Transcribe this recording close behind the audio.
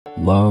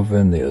Love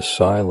in the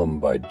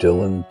Asylum by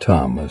Dylan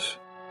Thomas.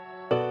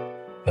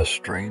 A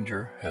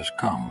stranger has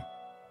come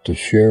to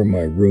share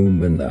my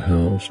room in the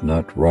house,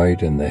 not right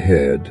in the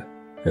head.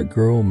 A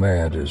girl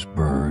mad as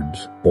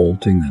birds,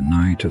 bolting the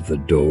night of the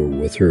door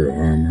with her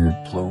armor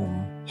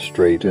plume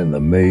straight in the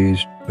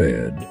mazed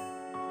bed.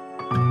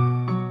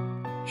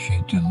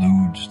 She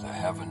deludes the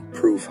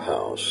heaven-proof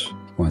house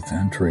with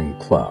entering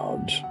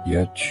clouds,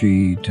 yet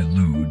she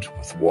deludes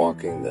with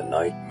walking the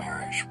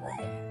nightmarish room.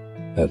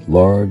 At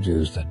large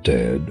is the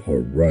dead, or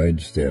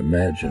rides the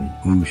imagined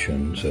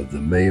oceans of the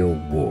male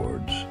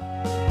wards.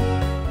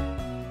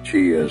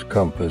 She is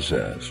come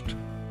possessed,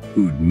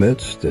 who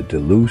admits the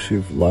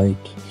delusive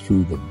light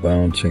through the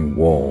bouncing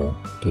wall,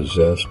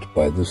 possessed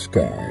by the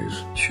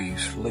skies. She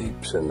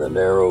sleeps in the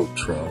narrow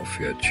trough,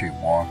 yet she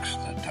walks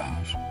the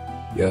dust,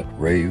 yet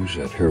raves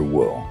at her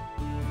will.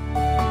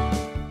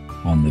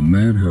 On the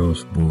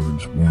madhouse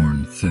boards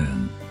worn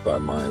thin by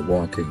my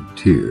walking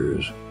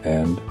tears,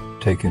 and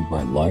taken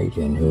by light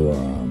in her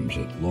arms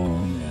at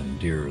long and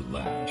dear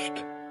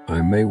last,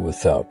 I may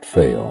without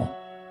fail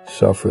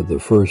suffer the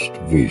first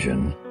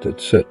vision that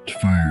set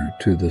fire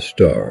to the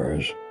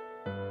stars,